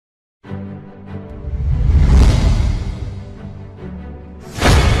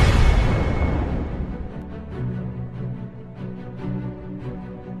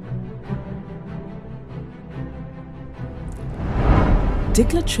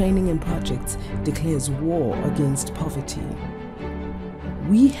DICLA Training and Projects declares war against poverty.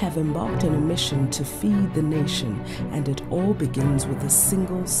 We have embarked on a mission to feed the nation, and it all begins with a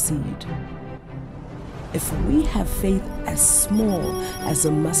single seed. If we have faith as small as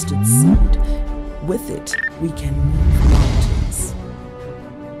a mustard seed, with it we can move mountains.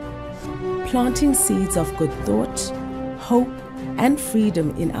 Planting seeds of good thought, hope, and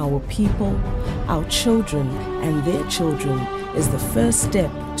freedom in our people, our children, and their children is the first step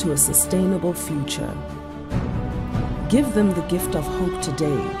to a sustainable future. Give them the gift of hope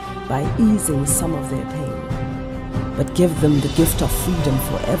today by easing some of their pain. But give them the gift of freedom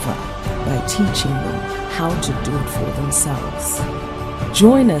forever by teaching them how to do it for themselves.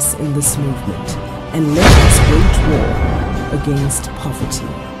 Join us in this movement and let us wage war against poverty.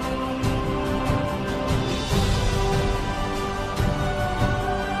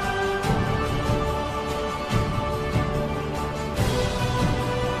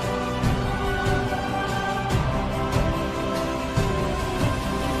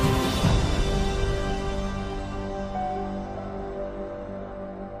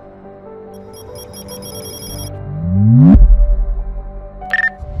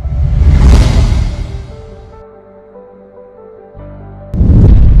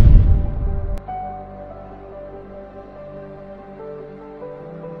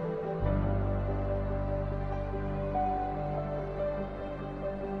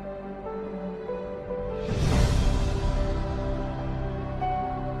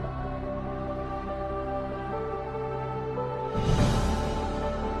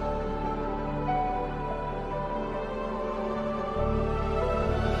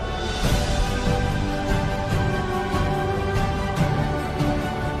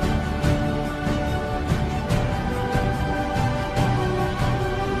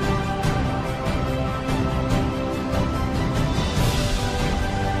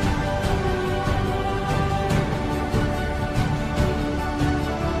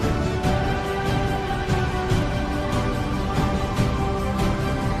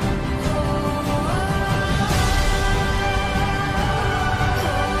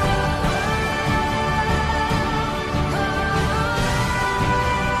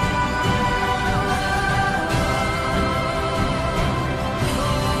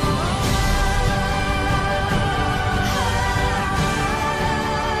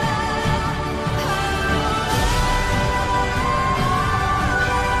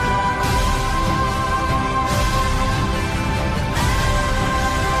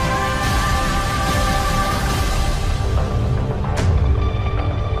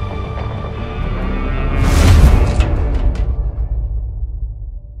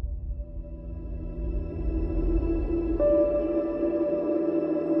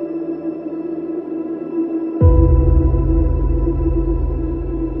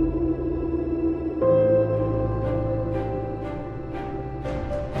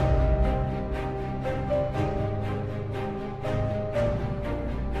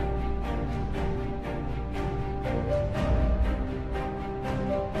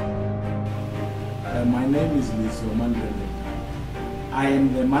 My name is Mandela. I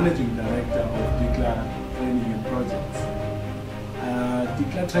am the Managing Director of DICLA Training and Projects.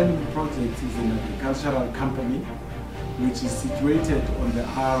 DICLA Training and Projects is an agricultural company which is situated on the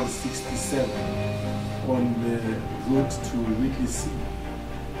R67 on the route to Whitley Sea.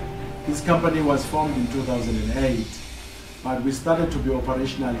 This company was formed in 2008, but we started to be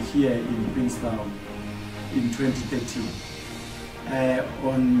operational here in Queenstown in 2013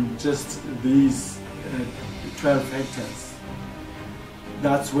 on just these 12 hectares.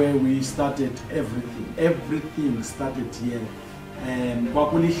 That's where we started everything. Everything started here. And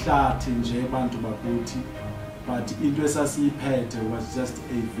but into esasiyiphethe was just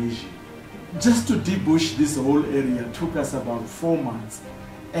a vision. Just to debush this whole area took us about 4 months,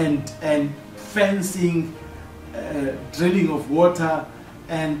 and fencing, drilling of water,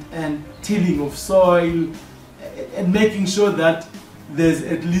 and tilling of soil, and making sure that there's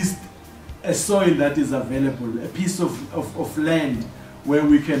at least a soil that is available, a piece of land where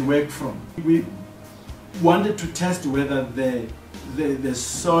we can work from. We wanted to test whether the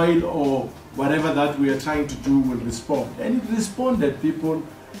soil or whatever that we are trying to do will respond. And it responded, people.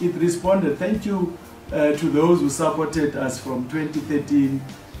 It responded. Thank you to those who supported us from 2013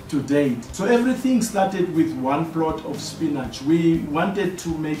 to date. So everything started with one plot of spinach. We wanted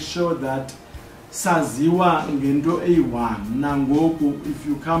to make sure that saziwa ngento eyi-1 nangoku. If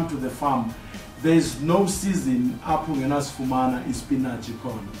you come to the farm, there's no season apho ngenasifumana ispinach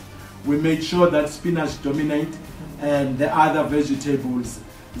ikhona. We made sure that spinach dominate and the other vegetables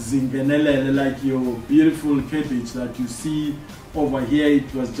zingenelele, like your beautiful cabbage that you see over here,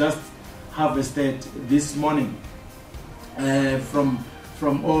 it was just harvested this morning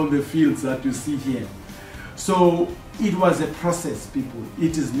from all the fields that you see here. So it was a process, people.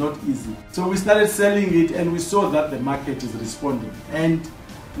 It is not easy. So we started selling it, and we saw that the market is responding. And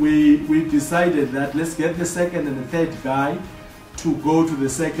we decided that let's get the second and the third guy to go to the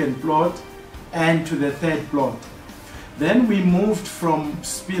second plot and to the third plot. Then we moved from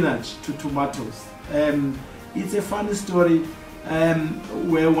spinach to tomatoes. It's a funny story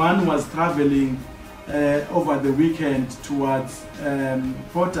where one was traveling over the weekend towards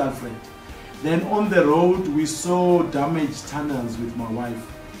Port Alfred. Then on the road we saw damaged tunnels with my wife,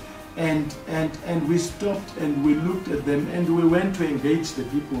 and we stopped and we looked at them and we went to engage the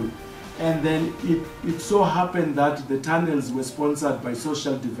people. And then it so happened that the tunnels were sponsored by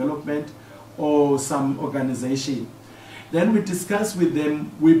social development or some organization. Then we discussed with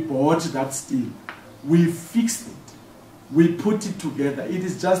them, we bought that steel, we fixed it, we put it together. It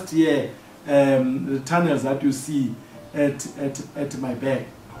is just here, the tunnels that you see at my back.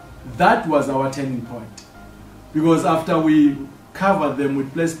 That was our turning point, because after we covered them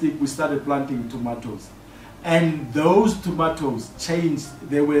with plastic, we started planting tomatoes, and those tomatoes changed.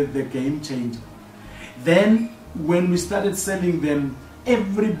 They were the game changer. Then when we started selling them,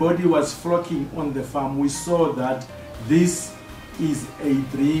 everybody was flocking on the farm. We saw that this is a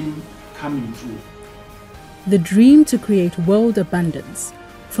dream coming true. The dream to create world abundance,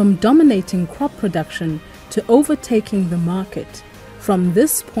 from dominating crop production to overtaking the market. From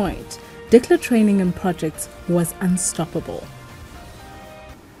this point, DICLA Training and Projects was unstoppable.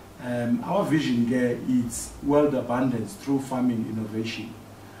 Our vision here is world abundance through farming innovation.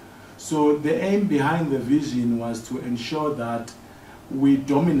 So the aim behind the vision was to ensure that we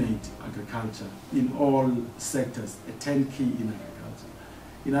dominate agriculture in all sectors, a turnkey in agriculture.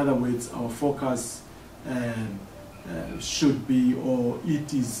 In other words, our focus should be, or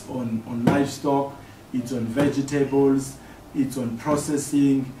it is on livestock, it's on vegetables, it's on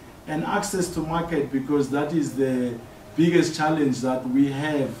processing and access to market, because that is the biggest challenge that we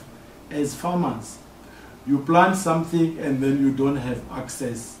have as farmers. You plant something and then you don't have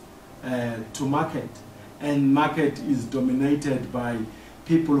access to market, and market is dominated by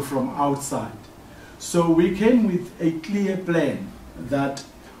people from outside. So we came with a clear plan that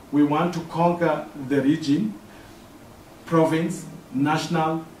we want to conquer the region, province,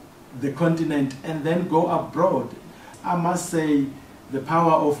 national, the continent, and then go abroad. I must say the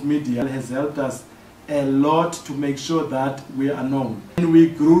power of media has helped us a lot to make sure that we are known. And we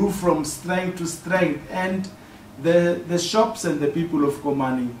grew from strength to strength, and the shops and the people of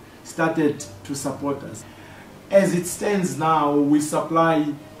Komani started to support us. As it stands now, we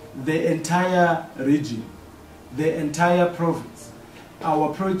supply the entire region, the entire province.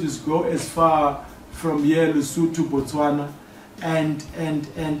 Our produce go as far from here, Lesotho, Botswana, and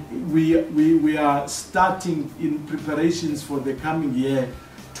we are starting in preparations for the coming year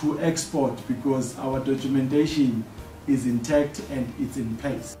to export, because our documentation is intact and it's in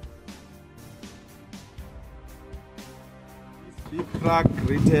place. This big truck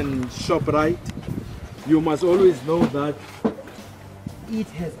written ShopRite, you must always know that it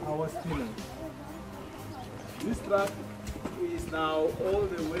has our spinach. This truck is now all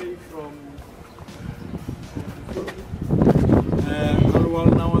the way from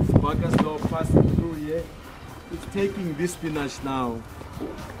passing through here. It's taking this spinach now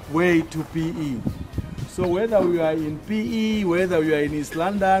way to PE. So whether we are in PE, whether we are in East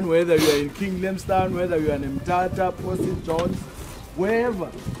London, whether we are in King Limstown, whether we are in Mthatha, Port St. John's, wherever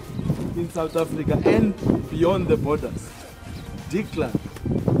in South Africa and beyond the borders, DICLA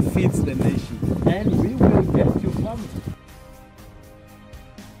feeds the nation, and we will get you farming.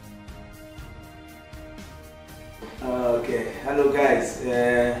 Okay, hello guys,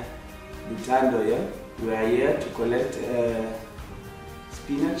 Ntando here. We are here to collect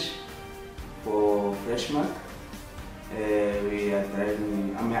spinach for Freshmark. We are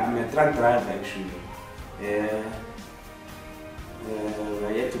driving, I'm a truck driver actually. We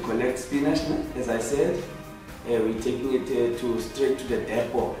are here to collect spinach, as I said. We're taking it straight to the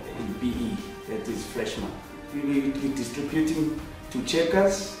depot in PE, that is Freshmark. We're distributing to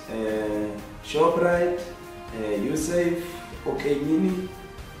Checkers, ShopRite, USAFE, OK Mini.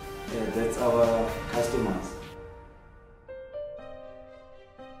 That's our customers.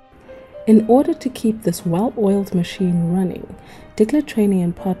 In order to keep this well-oiled machine running, DICLA Training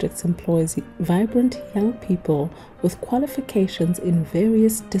and Projects employs vibrant young people with qualifications in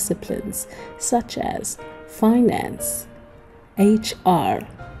various disciplines such as finance, HR,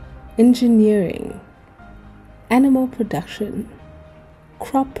 engineering, animal production,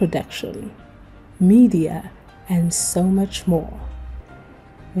 crop production, media, and so much more.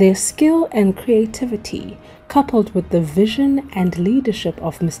 Their skill and creativity, coupled with the vision and leadership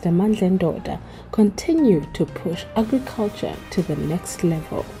of Mr. Mandlendoda, continue to push agriculture to the next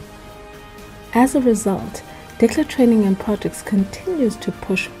level. As a result, DICLA Training and Projects continues to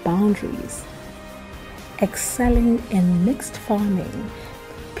push boundaries, excelling in mixed farming,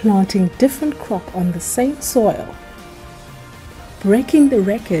 planting different crop on the same soil, breaking the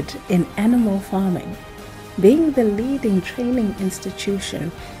record in animal farming, being the leading training institution,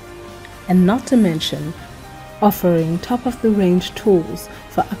 and not to mention offering top-of-the-range tools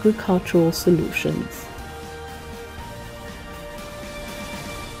for agricultural solutions.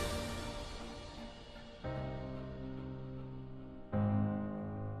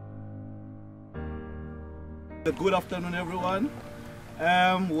 Good afternoon, everyone.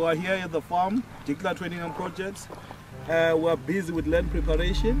 We are here at the farm, DICLA Training and Projects. We are busy with land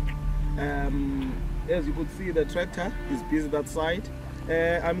preparation. As you could see, the tractor is busy that side.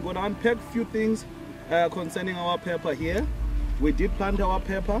 I'm going to unpack a few things concerning our pepper here. We did plant our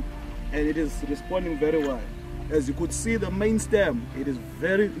pepper and it is responding very well. As you could see, the main stem, it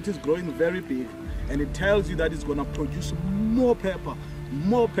is growing very big, and it tells you that it's going to produce more pepper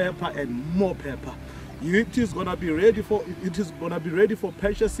and more pepper. It is going to be ready for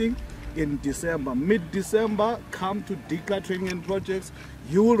purchasing in December. Mid-December, come to DICLA Training and Projects.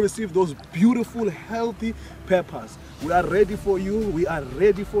 You will receive those beautiful, healthy peppers. We are ready for you. We are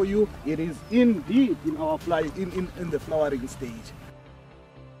ready for you. It is indeed in the flowering stage.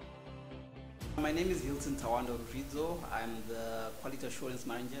 My name is Hilton Tawando Rizo. I'm the Quality Assurance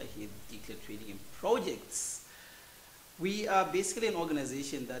Manager here at DICLA Training and Projects. We are basically an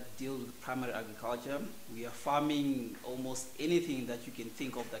organization that deals with primary agriculture. We are farming almost anything that you can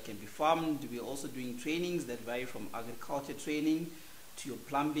think of that can be farmed. We are also doing trainings that vary from agriculture training to your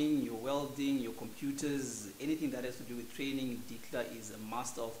plumbing, your welding, your computers, anything that has to do with training. DICLA is a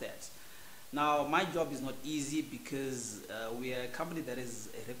master of that. Now, my job is not easy because we are a company that is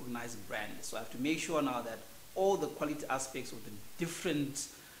a recognized brand. So I have to make sure now that all the quality aspects of the different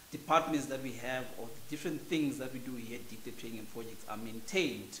departments that we have, or the different things that we do here at DICLA Training and Projects are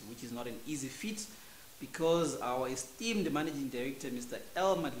maintained, which is not an easy feat because our esteemed Managing Director, Mr.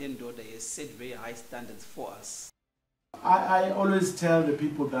 L. Mandlendoda, has set very high standards for us. I always tell the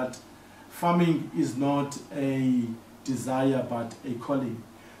people that farming is not a desire but a calling.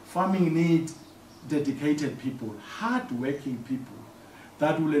 Farming needs dedicated people, hard-working people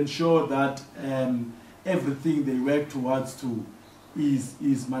that will ensure that everything they work towards to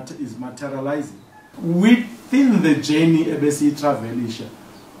is materializing. Within the journey Ebesi Travelisha,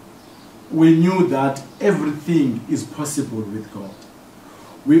 we knew that everything is possible with God.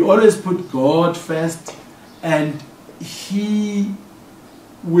 We always put God first, and you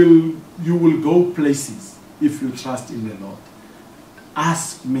will go places if you trust in the Lord.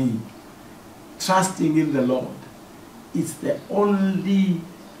 Ask me. Trusting in the Lord is the only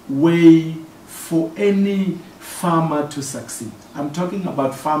way for any farmer to succeed. I'm talking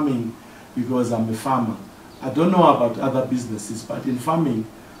about farming because I'm a farmer. I don't know about other businesses, but in farming,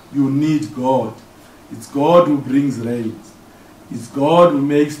 you need God. It's God who brings rains. It's God who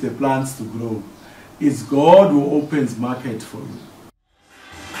makes the plants to grow. It's God who opens market for you.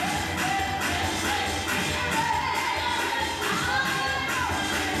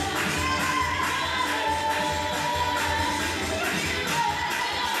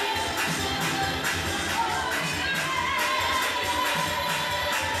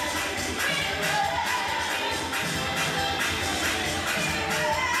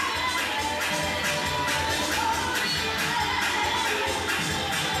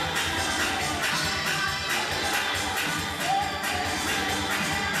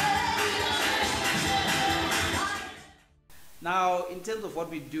 Now, in terms of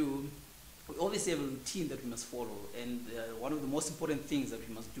what we do, we always have a routine that we must follow, and one of the most important things that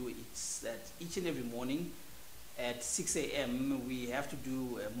we must do is that each and every morning at 6 a.m. we have to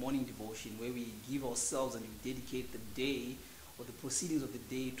do a morning devotion where we give ourselves and we dedicate the day or the proceedings of the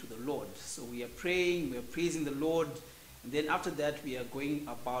day to the Lord. So we are praying, we are praising the Lord, and then after that we are going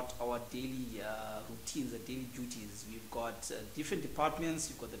about our daily routines, our daily duties. We've got different departments.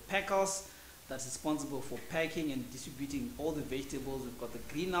 We've got the packers that's responsible for packing and distributing all the vegetables. We've got the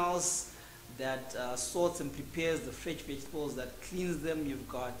greenhouse that sorts and prepares the fresh vegetables, that cleans them. You've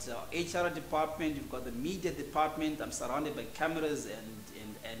got HR department, you've got the media department. I'm surrounded by cameras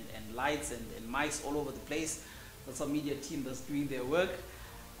and lights and mics all over the place. That's our media team that's doing their work.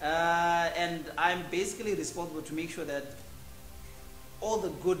 And I'm basically responsible to make sure that all the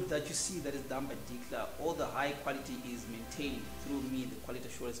good that you see that is done by DICLA, all the high quality is maintained through me, the Quality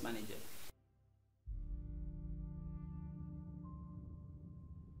Assurance Manager.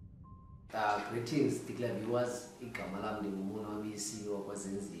 Greetings, DICLA viewers. Igama lami ngumumuntu CEO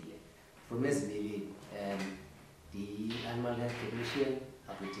kwaZenzile. From Ezibeleni, the Animal Health Technician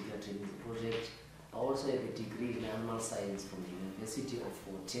at the DICLA Training and Projects. I also have a degree in Animal Science from the University of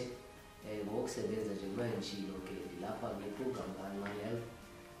Fort Hare. Ngokusebenza njengoba ngishilo ke lapha ngeprogram ka-Animal Health,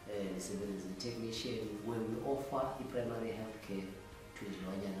 ngisebenza as a technician where we offer primary health care to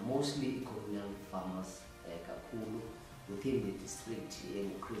izilwanyana, mostly communal farmers kakhulu within the district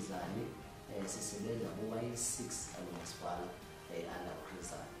eMkrizane. Sisebenza kuyi-6 amasipala under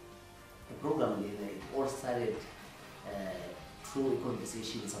Mkrizane. The program it all started through a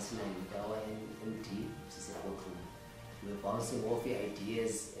conversation with our MD, courtroom. We were bouncing off the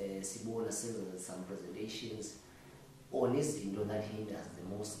ideas, some presentations on izinto that hinders the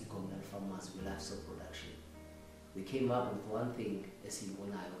most communal farmers with livestock production. We came up with one thing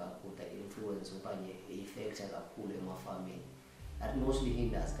esibonayo kakhulu influence okanye effect kakhulu ema-farming that mostly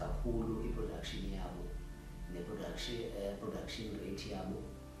hinders kakhulu i-production yabo production rate yabo.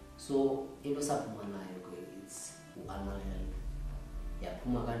 So into saphuma nayo it's animal health.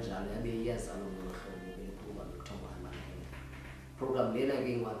 Yaphuma kanjalo yabe iyazalwa ngohlobo beprogram ekuthiwa animal health. Program lena ke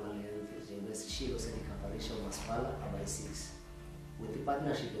animal health njengoba sishilo selicoverisha umasipala abayi-6 with the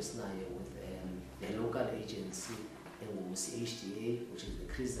partnership esinayo with the local agency CHDA, which is the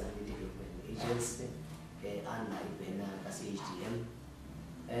Mkrizane Development Agency, under ibhena ka-CHDM.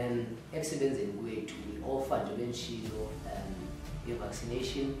 And excellency kwethu we offer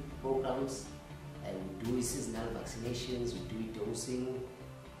vaccination programs. We do seasonal vaccinations, we do dosing,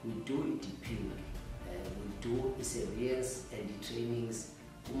 we do DPing, we do surveillance and trainings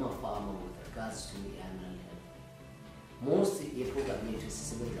from a farmer with regards to the animal health. Most of the program yethu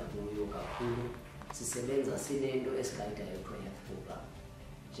sisebenza kuyo kakhulu, sisebenza sinento esigayida health program.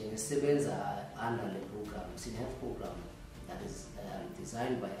 Njengesisebenza under the program, sin health program that is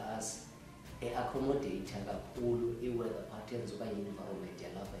designed by us accommodate kakhulu i-weather patterns okanye environment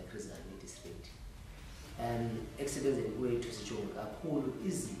yalapha eMkrizane district. Excellency kwethu sijonga kakhulu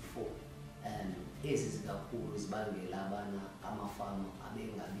izifo ezi zikakhulu zibangela abana amafama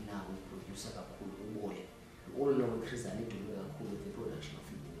abengabi nawo producer kakhulu uboya. We all know eMkrizane idume kakhulu with the production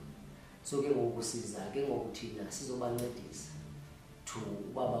of iboya. So ke ngokusiza ke ngokuthina sizobancedisa to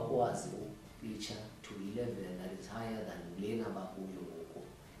uba bakwazi ukupitcha to i-level that is higher than lena bakuyo ngoku,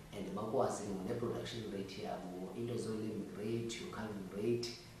 and bakwazi ne-production rate yabo, into zo-living rate, your calving rate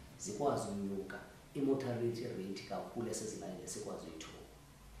zikwazi unyuka, i-mortality rate kakhulu esezilalini sikwazi uyithuka.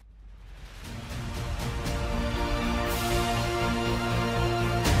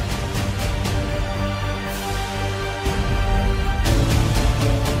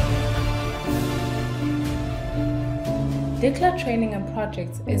 DICLA Training and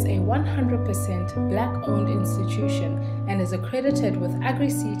Projects is a 100% Black-owned institution and is accredited with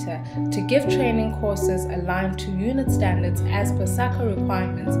AgriSeta to give training courses aligned to unit standards as per SACA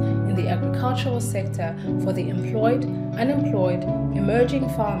requirements in the agricultural sector for the employed, unemployed, emerging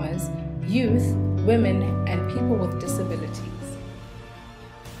farmers, youth, women, and people with disabilities.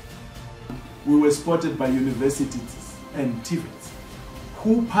 We were spotted by universities and TVETs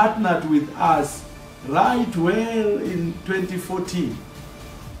who partnered with us right well in 2014.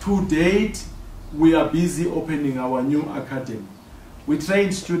 To date, we are busy opening our new academy. We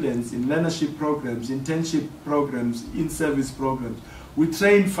train students in learnership programs, internship programs, in-service programs. We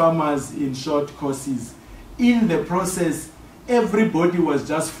train farmers in short courses. In the process, everybody was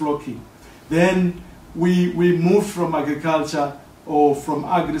just flocking. Then we moved from agriculture or from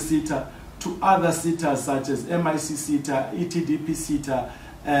AgriSeta to other Setas such as MIC Seta, ETDP Seta,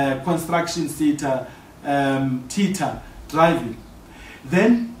 construction Seta, TITA, driving.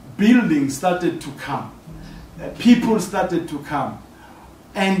 Then buildings started to come, people started to come,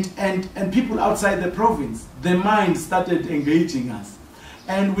 and people outside the province, the mines started engaging us,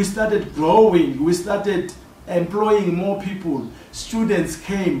 and we started growing, we started employing more people, students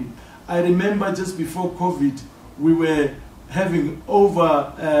came. I remember just before COVID, we were having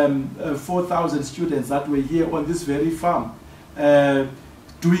over 4,000 students that were here on this very farm,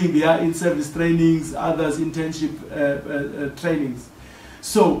 doing their in-service trainings, others internship trainings.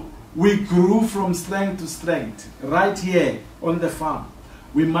 So we grew from strength to strength right here on the farm.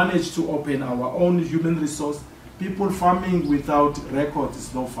 We managed to open our own human resource. People farming without record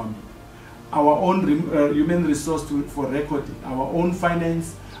is no farming. Our own human resource for recording, our own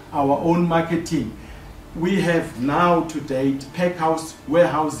finance, our own marketing. We have now to date pack house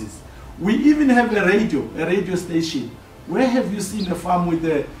warehouses. We even have a radio station. Where have you seen a farm with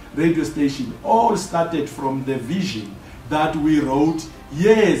a radio station? All started from the vision that we wrote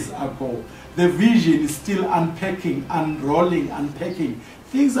years ago. The vision is still unpacking, unrolling, unpacking.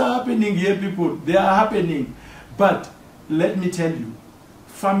 Things are happening here, people. They are happening. But let me tell you,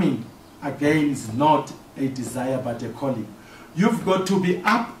 farming, again, is not a desire but a calling. You've got to be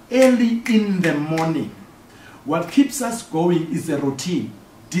up early in the morning. What keeps us going is a routine,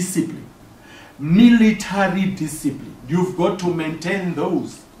 discipline, military discipline. You've got to maintain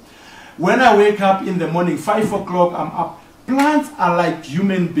those. When I wake up in the morning, 5 o'clock, I'm up. Plants are like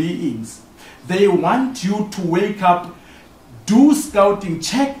human beings. They want you to wake up, do scouting,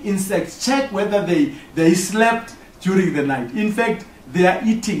 check insects, check whether they slept during the night. In fact, they are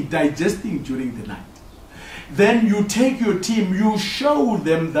eating, digesting during the night. Then you take your team, you show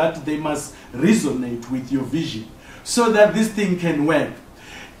them that they must resonate with your vision so that this thing can work.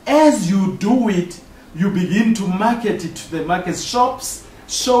 As you do it, you begin to market it to the market shops,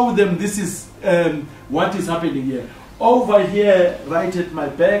 show them this is what is happening here. Over here, right at my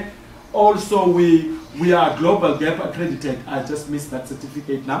back, also we are Global Gap accredited. I just missed that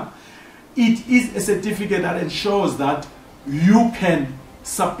certificate now. It is a certificate that ensures that you can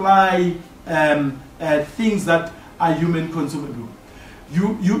supply things that are human consumable.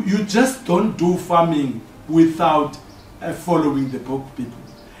 You just don't do farming without following the book, people.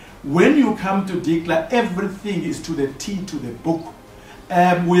 When you come to DICLA, everything is to the T, to the book.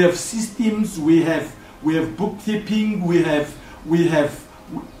 We have systems, we have bookkeeping, we have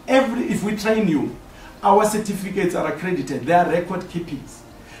if we train you, our certificates are accredited, they are record keepings.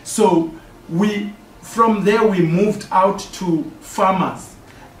 So from there we moved out to farmers,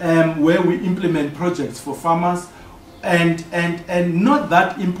 where we implement projects for farmers, and not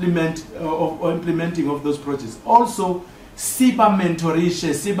that implementing of those projects. Also, siba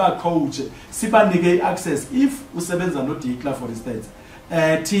mentorishe, siba coach, siba nige access. If usebenza no DICLA, for instance,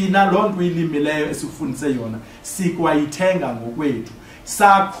 tina loo nto ilimileyo esifundise yona sikwayithenga ngokwethu,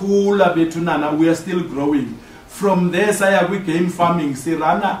 sakhula bethunana, we are still growing. From there saya kwi-game farming,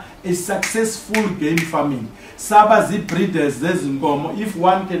 sirana a successful game farming. Saba zi-breeders zezinkomo. If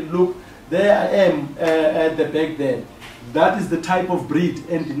one can look, there I am at the back there. That is the type of breed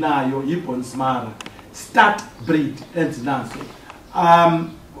endinayo ibonsmara. Start breed endinazo.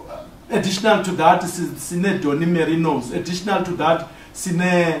 Additional to that, sine Doni Merinos. Additional to that,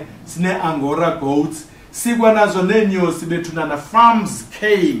 sine Angora goats. Sigwanazo nenyo sibetunana. Farms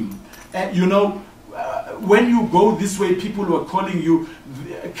came. You know, when you go this way, people were calling you,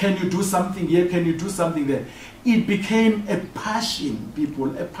 can you do something here, can you do something there? It became a passion,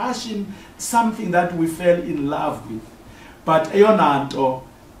 people, a passion, something that we fell in love with. But eyonanto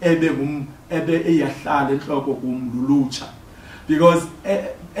ebe eyahlala enhloko kumlulucha, because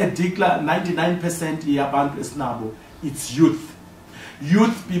at DICLA 99% yabantu esinabo, it's youth.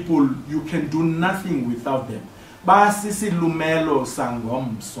 Youth people, you can do nothing without them. Basisi lumelo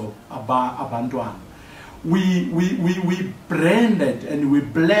sangomso abantwana. We branded and we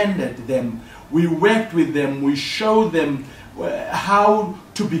blended them. We worked with them. We showed them how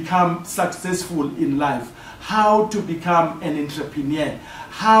to become successful in life, how to become an entrepreneur,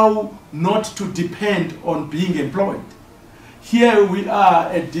 how not to depend on being employed. Here we are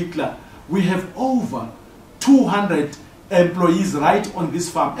at DICLA. We have over 200 employees right on this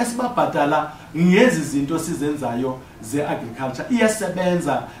farm. Esibabhadala ngezi zinto sizenzayo ze agriculture.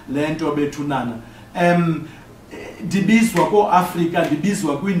 Iyasebenza lento bethunana. Dibizwa ko Africa,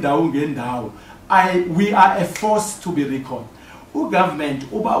 dibizwa kwindawo ngendawo. We are a force to be reckoned. Government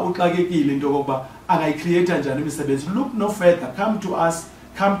uba uxakekile into yokuba angayicreate njani imisebenzi. Look no further. Come to us.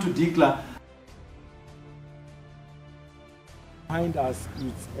 Come to DICLA. Behind us,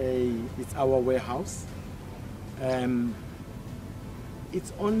 it's our warehouse.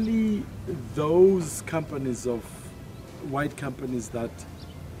 It's only those companies of white companies that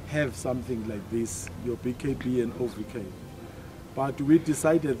have something like this, your BKB and OVK. But we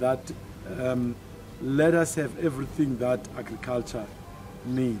decided that let us have everything that agriculture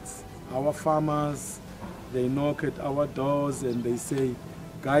needs. Our farmers, they knock at our doors and they say,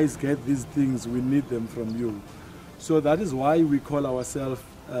 guys, get these things, we need them from you. So that is why we call ourselves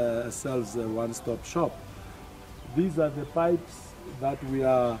a one-stop shop. These are the pipes that we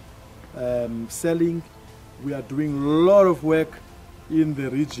are selling. We are doing a lot of work in the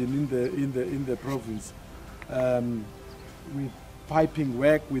region, in the province, with piping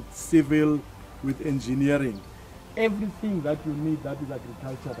work, with civil, with engineering. Everything that you need that is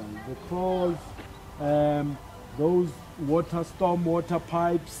agricultural. The crawls, those storm water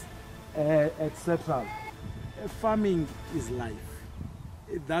pipes, etc. Farming is life.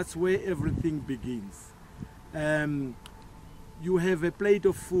 That's where everything begins. You have a plate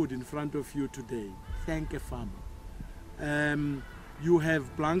of food in front of you today. Thank a farmer. You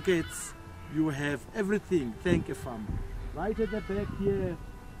have blankets you have everything. Thank a farm. Right at the back here,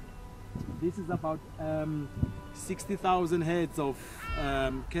 this is about 60,000 heads of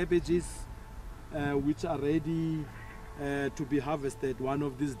cabbages which are ready to be harvested one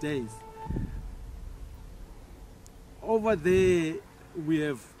of these days. Over there we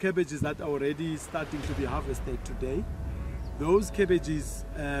have cabbages that are already starting to be harvested today. Those cabbages,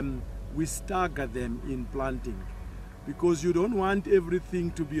 we stagger them in planting because you don't want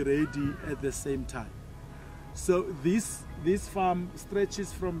everything to be ready at the same time. So this farm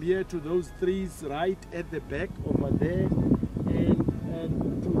stretches from here to those trees right at the back over there,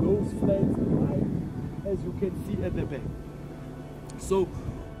 and to those flats right, as you can see at the back. So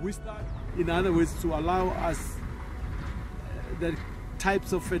we start, in other words, to allow us the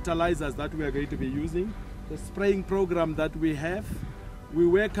types of fertilizers that we are going to be using, the spraying program that we have. We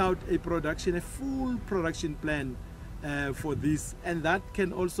work out a full production plan for this, and that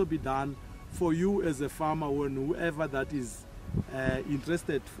can also be done for you as a farmer or whoever that is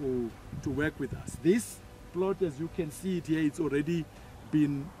interested to work with us. This plot, as you can see it here, it's already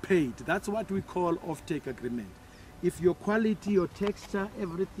been paid. That's what we call off-take agreement. If your quality, your texture,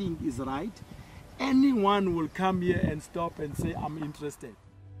 everything is right, anyone will come here and stop and say, I'm interested.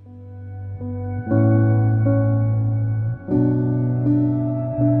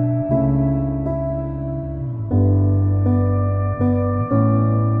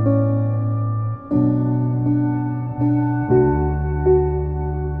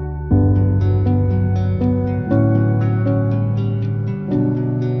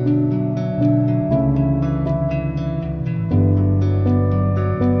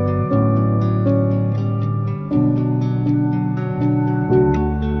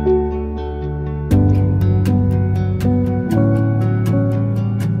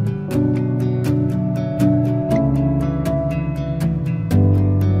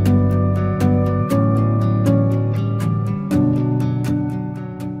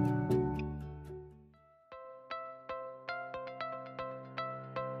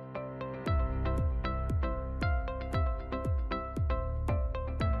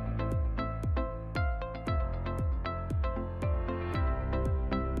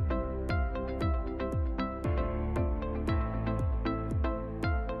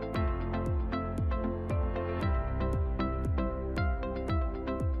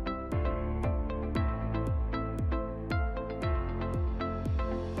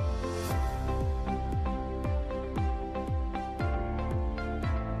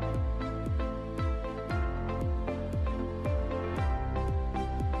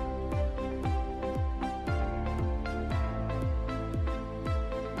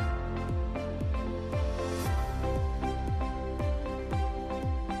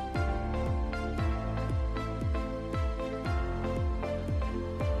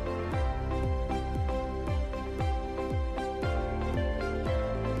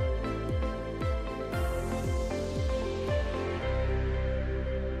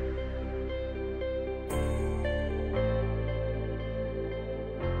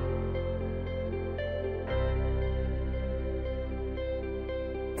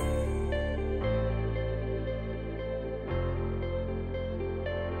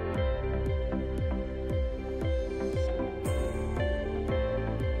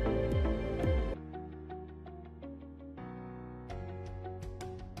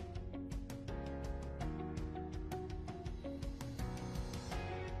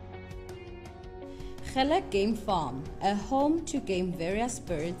 DICLA Game Farm, a home to game various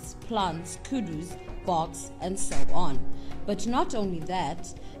birds, plants, kudus, barks, and so on. But not only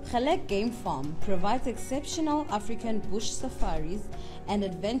that, DICLA Game Farm provides exceptional African bush safaris and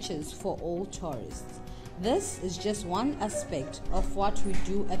adventures for all tourists. This is just one aspect of what we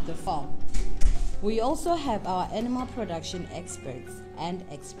do at the farm. We also have our animal production experts and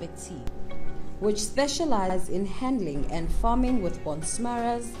expertise, which specialize in handling and farming with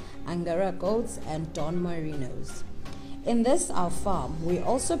Bonsmaras, Angara goats, and Don Marinos. In this our farm, we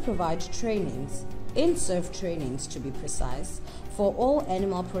also provide trainings, in-serve trainings to be precise, for all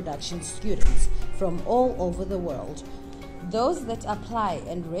animal production students from all over the world, those that apply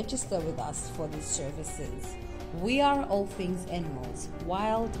and register with us for these services. We are all things animals,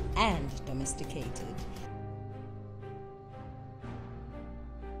 wild and domesticated.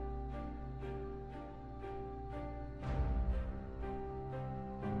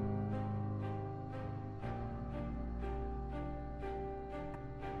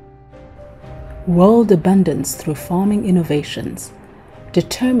 World abundance through farming innovations.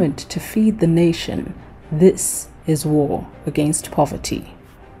 Determined to feed the nation, this is war against poverty.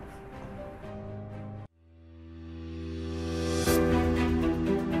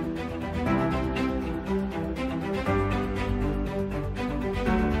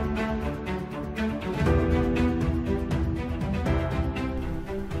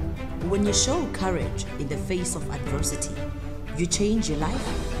 When you show courage in the face of adversity, you change your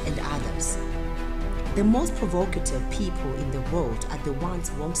life and others. The most provocative people in the world are the ones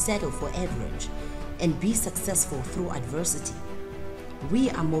who won't settle for average and be successful through adversity. We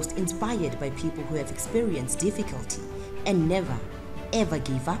are most inspired by people who have experienced difficulty and never, ever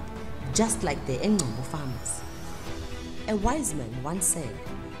gave up, just like the Engqobo farmers. A wise man once said,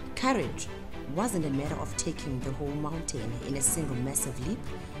 courage wasn't a matter of taking the whole mountain in a single massive leap.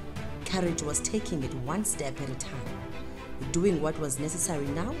 Courage was taking it one step at a time, doing what was necessary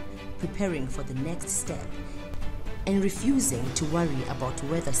now, preparing for the next step, and refusing to worry about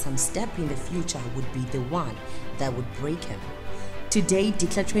whether some step in the future would be the one that would break him. Today,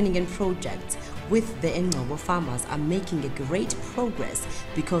 DICLA Training and Projects with the Engqobo farmers are making a great progress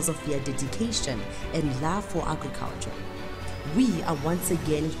because of their dedication and love for agriculture. We are once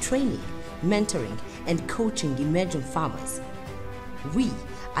again training, mentoring, and coaching emerging farmers. We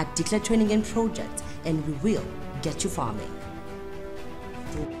are DICLA Training and Projects, and we will get you farming.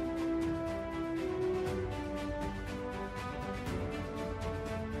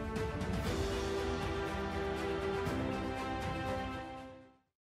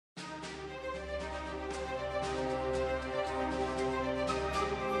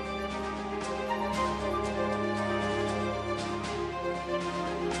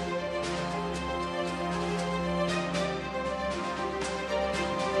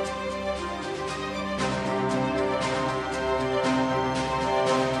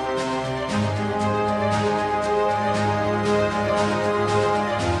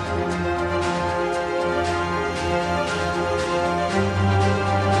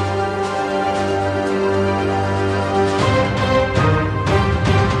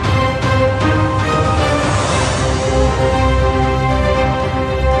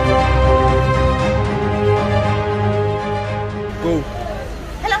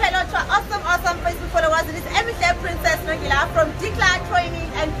 From DICLA Training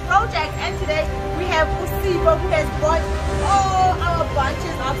and Projects, and today we have Usibo, who has bought all our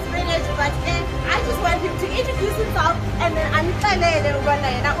bunches of spinach. But then I just want him to introduce himself, and then and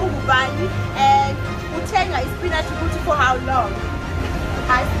Utenga is spinach for how long?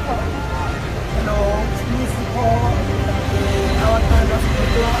 Hi, hello, it's me, our kind of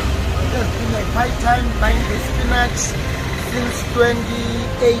people. It has been a high time buying the spinach since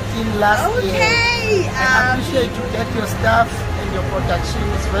 2018 last year. Okay. I appreciate you get your stuff and your production.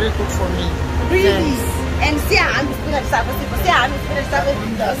 It's very good for me. Really? And so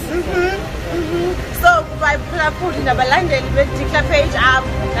by putting the Balandel with DICLA page up,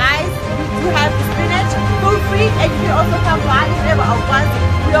 guys, we do have the spinach full free, and you can also come by whenever our ones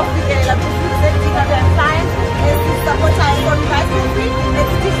we offer get a DICLA clients and support our for guys for free.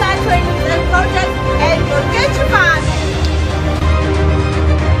 It's DICLA Training and Projects, and you'll get your money.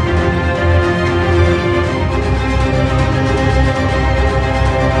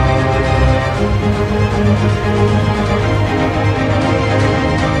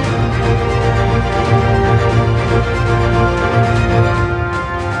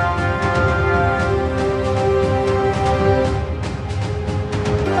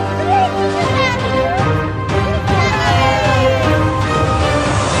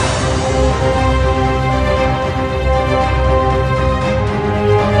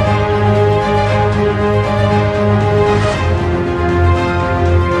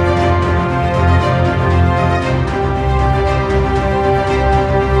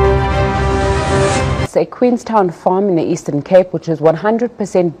 A Queenstown farm in the Eastern Cape, which is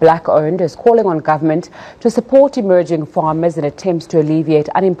 100% black owned, is calling on government to support emerging farmers in attempts to alleviate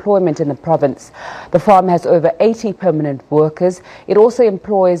unemployment in the province. The farm has over 80 permanent workers. It also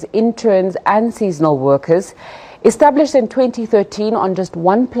employs interns and seasonal workers. Established in 2013 on just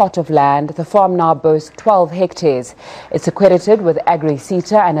one plot of land, the farm now boasts 12 hectares. It's accredited with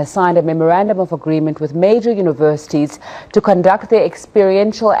Agri-Seta and has signed a memorandum of agreement with major universities to conduct their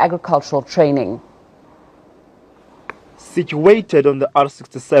experiential agricultural training. Situated on the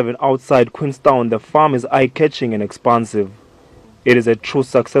R67 outside Queenstown, the farm is eye-catching and expansive. It is a true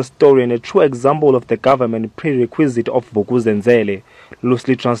success story and a true example of the government prerequisite of Vukuzenzele,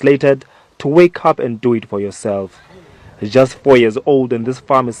 loosely translated, to wake up and do it for yourself. Just 4 years old, and this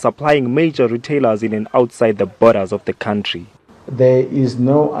farm is supplying major retailers in and outside the borders of the country. There is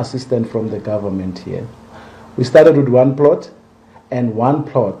no assistance from the government here. We started with one plot, and one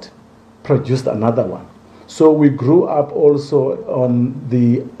plot produced another one. So we grew up also on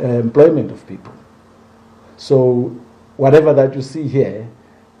the employment of people. So whatever that you see here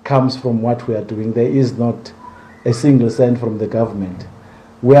comes from what we are doing. There is not a single cent from the government.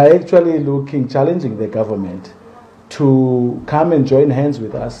 We are actually challenging the government to come and join hands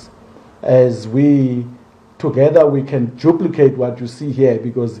with us as we together we can duplicate what you see here,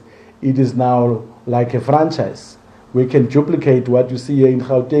 because it is now like a franchise. We can duplicate what you see here in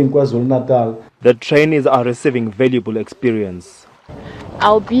Gauteng, KwaZulu-Natal. The trainees are receiving valuable experience.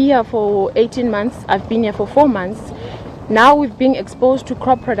 I'll be here for 18 months. I've been here for 4 months. Now we've been exposed to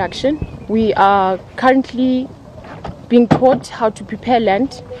crop production. We are currently being taught how to prepare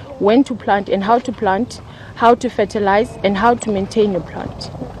land, when to plant and how to plant, how to fertilize and how to maintain your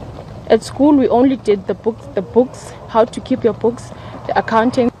plant. At school we only did the books, how to keep your books, the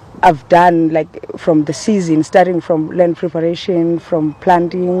accounting. I've done like from the season, starting from land preparation, from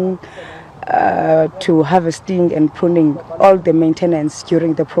planting to harvesting and pruning, all the maintenance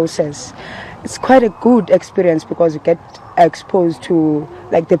during the process. It's quite a good experience because you get exposed to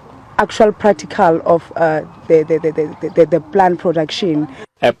like the actual practical of the plant production.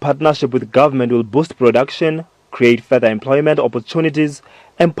 A partnership with government will boost production, create further employment opportunities,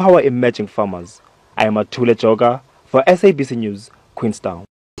 empower emerging farmers. I am Atule Joga for SABC News, Queenstown.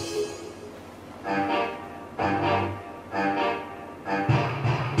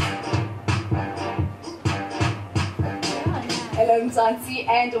 Hello Mzansi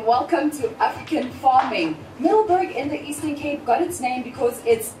and welcome to African Farming. Middelburg in the Eastern Cape got its name because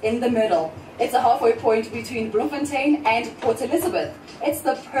it's in the middle. It's a halfway point between Bloemfontein and Port Elizabeth. It's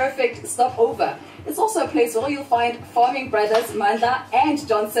the perfect stopover. It's also a place where you'll find farming brothers Mandla and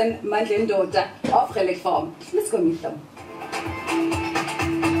Johnson Mandlendoda of Gelik Farm. Let's go meet them.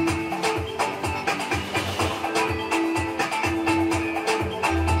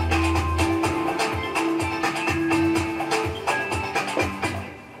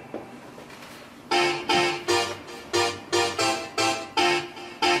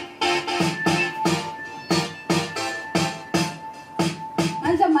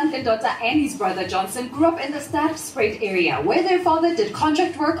 Mandlendoda and his brother Johnson grew up in the Stadspruit area, where their father did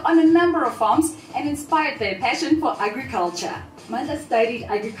contract work on a number of farms and inspired their passion for agriculture. Mandla studied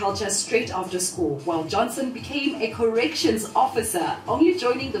agriculture straight after school, while Johnson became a corrections officer, only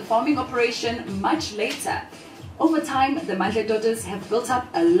joining the farming operation much later. Over time, the Mandlendodas have built up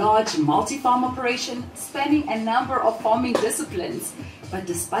a large multi-farm operation spanning a number of farming disciplines. But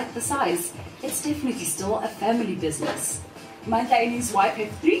despite the size, it's definitely still a family business. Mandla and his wife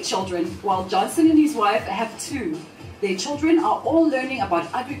have 3 children, while Johnson and his wife have 2. Their children are all learning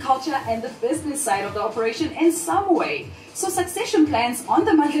about agriculture and the business side of the operation in some way. So succession plans on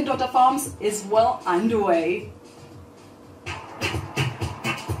the Mandlendoda farms is well underway.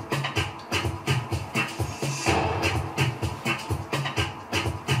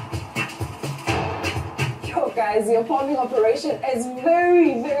 Yo guys, your farming operation is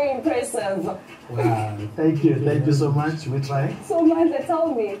very, very impressive. Wow, thank you so much. We try. So Mandla,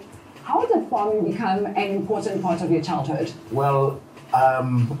 tell me, how did farming become an important part of your childhood? Well,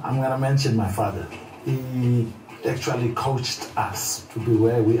 I'm going to mention my father. He actually coached us to be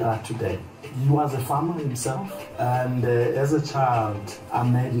where we are today. He was a farmer himself, and as a child, I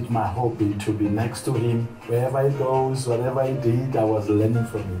made it my hobby to be next to him. Wherever he goes, whatever he did, I was learning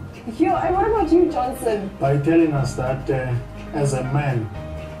from him. Yo, and what about you, Johnson? By telling us that as a man,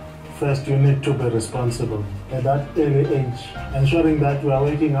 first, you need to be responsible at that early age, ensuring that you are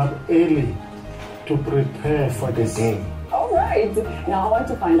waking up early to prepare for the day. All right. Now, I want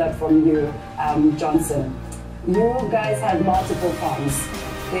to find out from you, Johnson. You guys have multiple farms.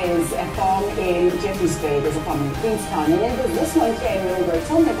 There's a farm in Jeffreys Bay, there's a farm in Queenstown, and then there's this one here in Middelburg.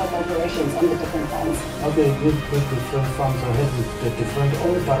 Tell me about the operations on the different farms. Okay, with different farms, I have the different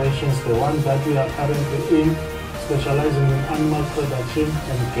operations. The one that we are currently in, specializing in animal production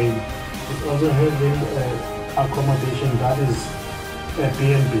and game. It's also having accommodation that is a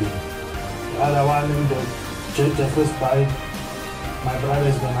B&B. The other one in the Jeffreys Bay, my brother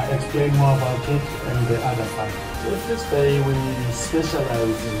is going to explain more about it and the other farm. Jeffreys Bay, we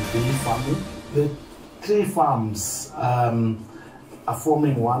specialize in bee farming. The 3 farms are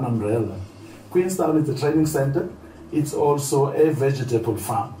forming one umbrella. Queenstown is the training center. It's also a vegetable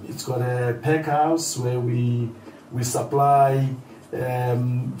farm. It's got a pack house where we supply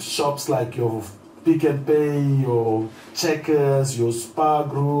shops like your Pick and Pay, your Checkers, your Spa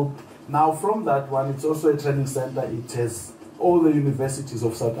Group. Now from that one, it's also a training center. It has all the universities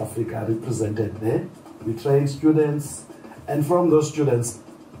of South Africa represented there. We train students, and from those students,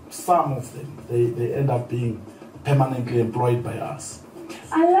 some of them, they end up being permanently employed by us.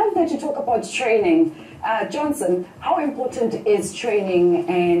 I love that you talk about training. Johnson, how important is training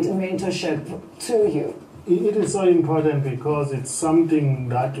and mentorship to you? It is so important because it's something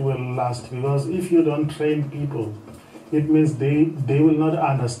that will last. Because if you don't train people, it means they will not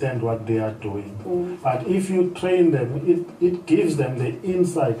understand what they are doing. But if you train them, it gives them the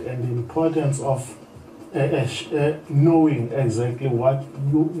insight and the importance of knowing exactly what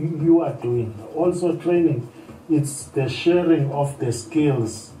you are doing. Also training, it's the sharing of the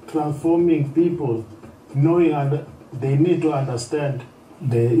skills, transforming people, knowing and they need to understand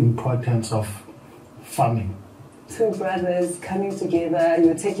the importance of farming. Two brothers coming together,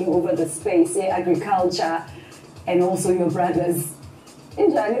 you're taking over the space, agriculture, and also your brothers.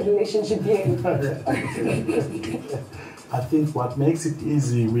 Enjoy the relationship here. I think what makes it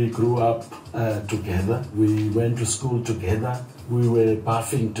easy, we grew up together. We went to school together. We were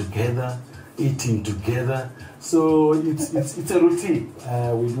bathing together, eating together. So it's a routine.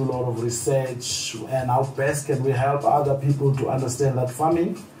 We do a lot of research, and how best can we help other people to understand that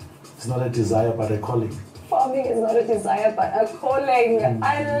farming is not a desire but a calling. Farming is not a desire but a calling.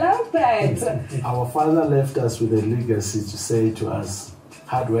 I love that. Our father left us with a legacy to say to us,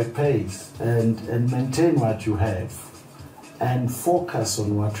 hard work pays, and maintain what you have, and focus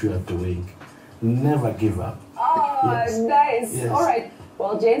on what you are doing. Never give up. Oh, yes. Nice. Yes. All right.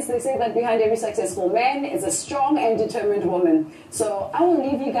 Well, gents, they say that behind every successful man is a strong and determined woman. So I will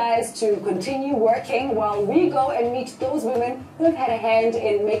leave you guys to continue working while we go and meet those women who have had a hand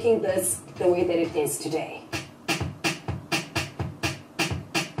in making this the way that it is today.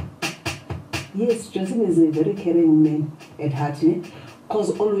 Yes, Johnson is a very caring man at heart,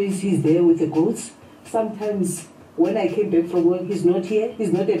 because always he's there with the goats. Sometimes when I came back from work, he's not here,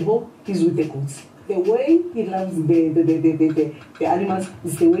 he's not at home, he's with the goats. The way he loves the animals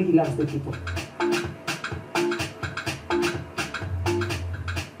is the way he loves the people.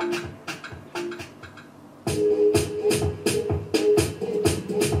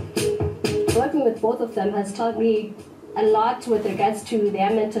 Working with both of them has taught me a lot with regards to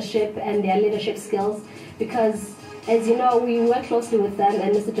their mentorship and their leadership skills, because as you know, we work closely with them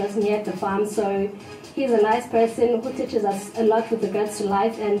and Mr. Johnson here at the farm, so he's a nice person who teaches us a lot with regards to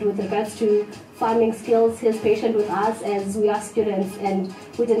life and with regards to farming skills. He's patient with us as we are students and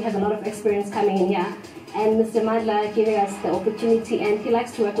we didn't have a lot of experience coming in here. And Mr. Mandla giving us the opportunity, and he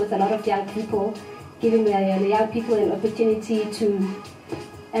likes to work with a lot of young people, giving the young people an opportunity to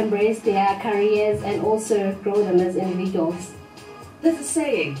embrace their careers and also grow them as individuals. There's a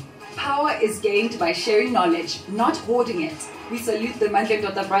saying, power is gained by sharing knowledge, not hoarding it. We salute the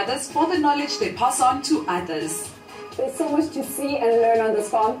Mandla brothers for the knowledge they pass on to others. There's so much to see and learn on this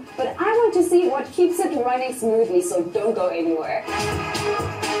farm, but I want to see what keeps it running smoothly, so don't go anywhere.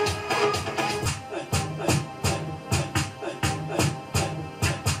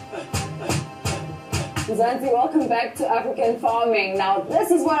 Zanzi, welcome back to African farming. Now,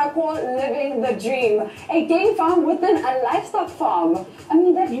 this is what I call living the dream. A game farm within a livestock farm. I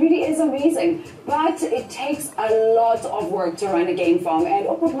mean, that really is amazing. But it takes a lot of work to run a game farm, and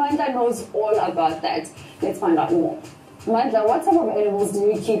Oput Mandla knows all about that. Let's find out more. Mandla, what type of animals do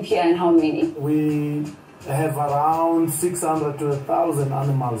you keep here and how many? We have around 600 to 1,000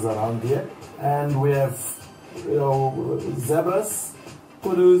 animals around here. And we have, zebras,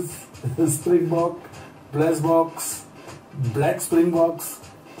 kudus, springbok, blessboks, black springboks,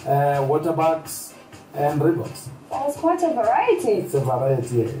 waterbucks, and reeboks. Well, it's quite a variety. It's a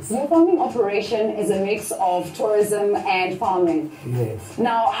variety, yes. Your farming operation is a mix of tourism and farming. Yes.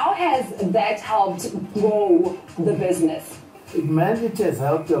 Now, how has that helped grow the business? It has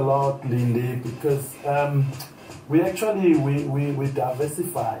helped a lot, Lindy, because we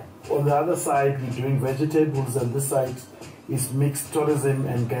diversify. On the other side, we're doing vegetables, and this side is mixed tourism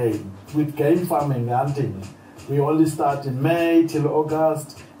and game. With game farming, hunting, we only start in May till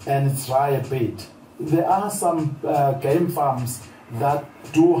August, and it's dry a bit. There are some game farms that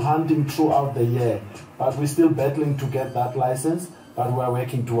do hunting throughout the year, but we're still battling to get that license, but we're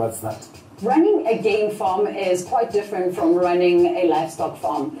working towards that. Running a game farm is quite different from running a livestock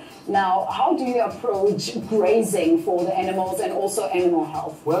farm. Now, how do you approach grazing for the animals and also animal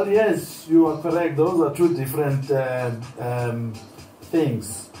health? Well, yes, you are correct. Those are two different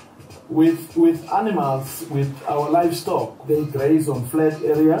things. With animals, with our livestock, they graze on flat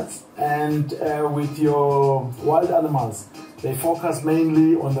areas, and with your wild animals, they focus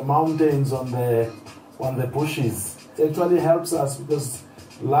mainly on the mountains, on the bushes. It actually helps us because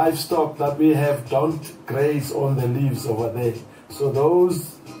livestock that we have don't graze on the leaves over there. So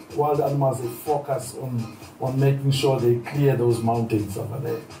those wild animals, they focus on making sure they clear those mountains over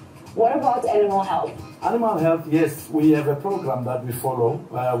there. What about animal health? Animal health, yes, we have a program that we follow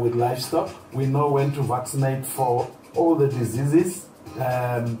with livestock. We know when to vaccinate for all the diseases,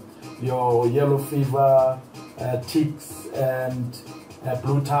 your yellow fever, ticks, and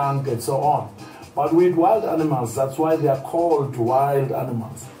blue tongue, and so on. But with wild animals, that's why they are called wild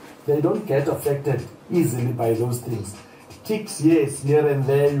animals. They don't get affected easily by those things. Ticks, yes, here and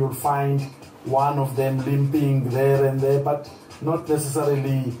there you'll find one of them limping there and there, but not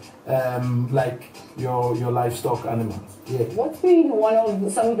necessarily like your livestock animals. Yeah. What's been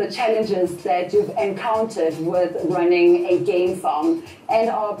some of the challenges that you've encountered with running a game farm, and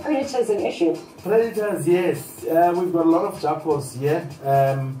are predators an issue? Predators, yes. We've got a lot of jackals here.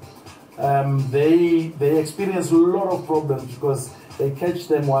 They experience a lot of problems because they catch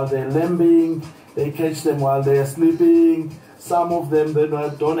them while they're lambing, they catch them while they're sleeping. Some of them they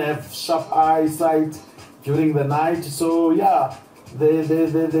don't have sharp eyesight during the night. So yeah, they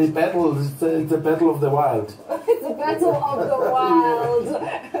battle. It's a battle of the wild. It's a battle of the wild.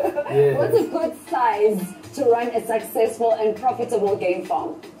 Yes. What's a good size to run a successful and profitable game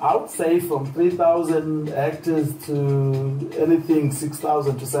farm? I would say from 3,000 hectares to anything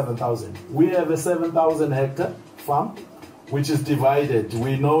 6,000 to 7,000. We have a 7,000 hectare farm, which is divided.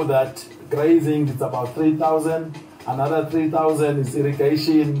 We know that grazing is about 3,000, another 3,000 is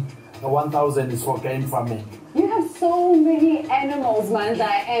irrigation, 1,000 is for game farming. You have so many animals, Mandla,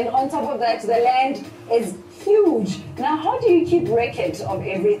 and on top of that, the land is huge. Now, how do you keep record of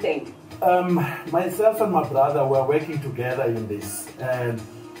everything? Myself and my brother were working together in this and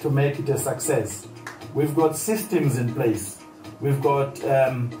to make it a success. We've got systems in place. We've got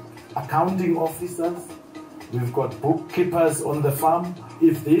accounting officers. We've got bookkeepers on the farm.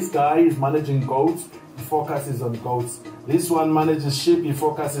 If this guy is managing goats, he focuses on goats. This one manages sheep, he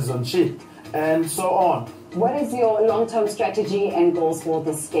focuses on sheep, and so on. What is your long-term strategy and goals for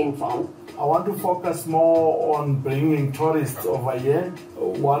this game farm? I want to focus more on bringing tourists over here.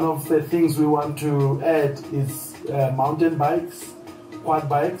 One of the things we want to add is mountain bikes, quad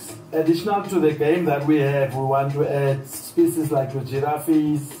bikes. Additional to the game that we have, we want to add species like your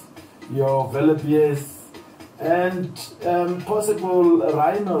giraffes, your wildebeest, and possible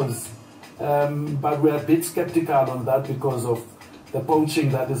rhinos. But we are a bit skeptical on that because of the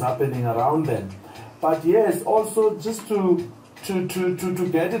poaching that is happening around them. But yes, also just to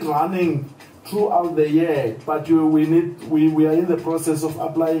get it running throughout the year. But we are in the process of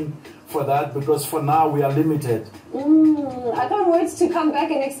applying for that because for now we are limited. I can't wait to come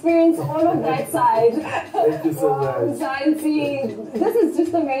back and experience all of that side. Thank you so much. Zanzi, this is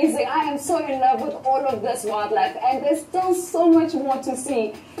just amazing. I am so in love with all of this wildlife, and there's still so much more to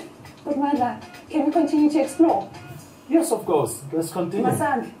see. But Mandla, can we continue to explore? Yes, of course. Let's continue.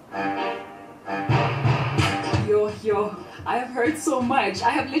 Masan. Yo, I have heard so much. I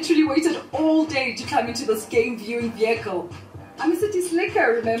have literally waited all day to climb into this game viewing vehicle. I'm a city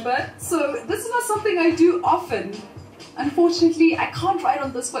slicker, remember? So this is not something I do often. Unfortunately, I can't ride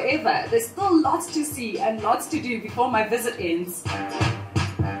on this forever. There's still lots to see and lots to do before my visit ends.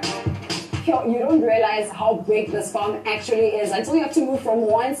 Yo, you don't realize how big this farm actually is until you have to move from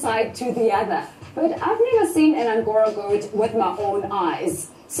one side to the other. But I've never seen an Angora goat with my own eyes.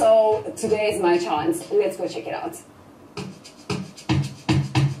 So today is my chance. Let's go check it out.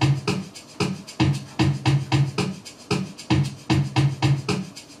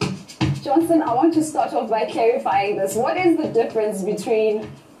 Johnson, I want to start off by clarifying this. What is the difference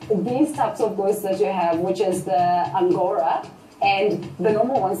between these types of goats that you have, which is the Angora, and the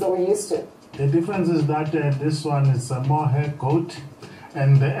normal ones that we're used to? The difference is that this one is a mohair goat,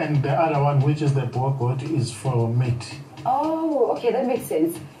 and the other one, which is the boer goat, is for meat. Oh, okay, that makes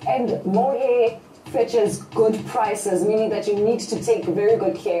sense. And mohair fetches good prices, meaning that you need to take very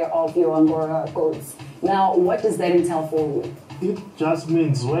good care of your Angora goats. Now, what does that entail for you? It just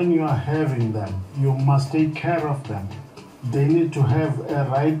means when you are having them, you must take care of them. They need to have a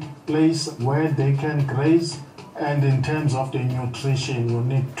right place where they can graze, and in terms of the nutrition, you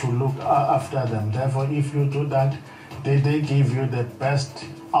need to look after them. Therefore, if you do that, they give you the best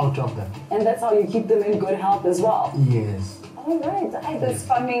out of them. And that's how you keep them in good health as well? Yes. All right, this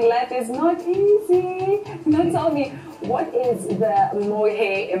farming life is not easy. Now tell me, what is the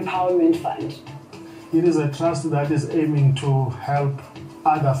Mohair Empowerment Fund? It is a trust that is aiming to help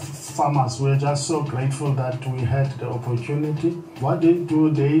other farmers. We're just so grateful that we had the opportunity. What they do,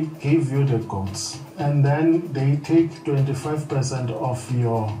 they give you the goats, and then they take 25% of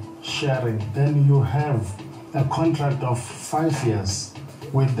your sharing. Then you have a contract of 5 years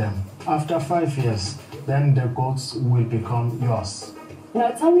with them. After 5 years, then the goats will become yours.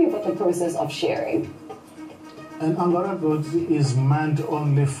 Now tell me about the process of sharing. An Angora goat is meant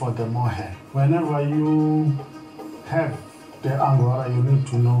only for the mohair. Whenever you have the Angora, you need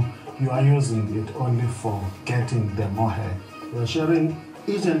to know you are using it only for getting the mohair. You're sharing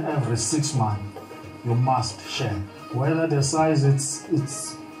each and every 6 months. You must share. Whether the size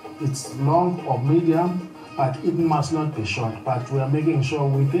it's it's long or medium, but it must not be short. But we are making sure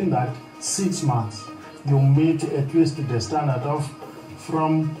within that 6 months, you meet at least the standard of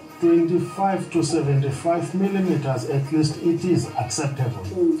from 25 to 75 millimeters, at least it is acceptable.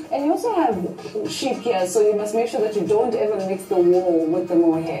 And you also have sheep here, so you must make sure that you don't ever mix the wool with the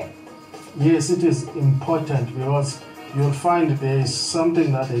mohair. Yes, it is important because you'll find there is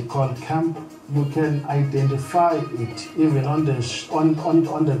something that they call camp. You can identify it even on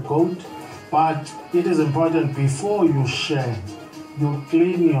the goat, but it is important before you share, you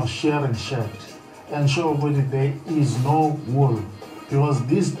clean your shearing shed, ensure that there is no wool, because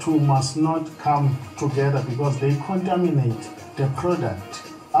these two must not come together because they contaminate the product.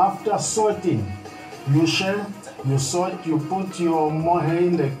 After sorting, you share, you sort, you put your mohair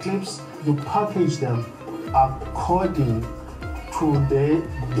in the clips, you package them according to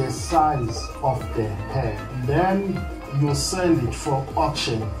the size of the hair. Then you send it for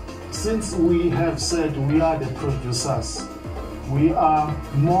auction. Since we have said we are the producers, we are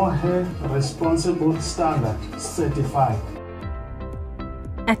Mohair Responsible Standard certified.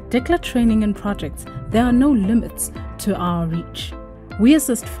 At DICLA Training and Projects, there are no limits to our reach. We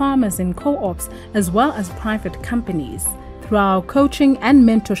assist farmers in co-ops as well as private companies through our coaching and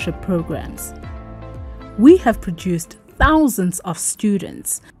mentorship programs. We have produced thousands of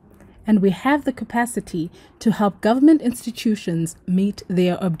students, and we have the capacity to help government institutions meet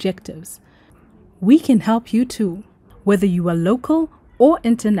their objectives. We can help you too, whether you are local or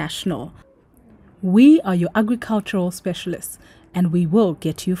international. We are your agricultural specialists, and we will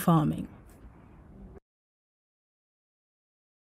get you farming.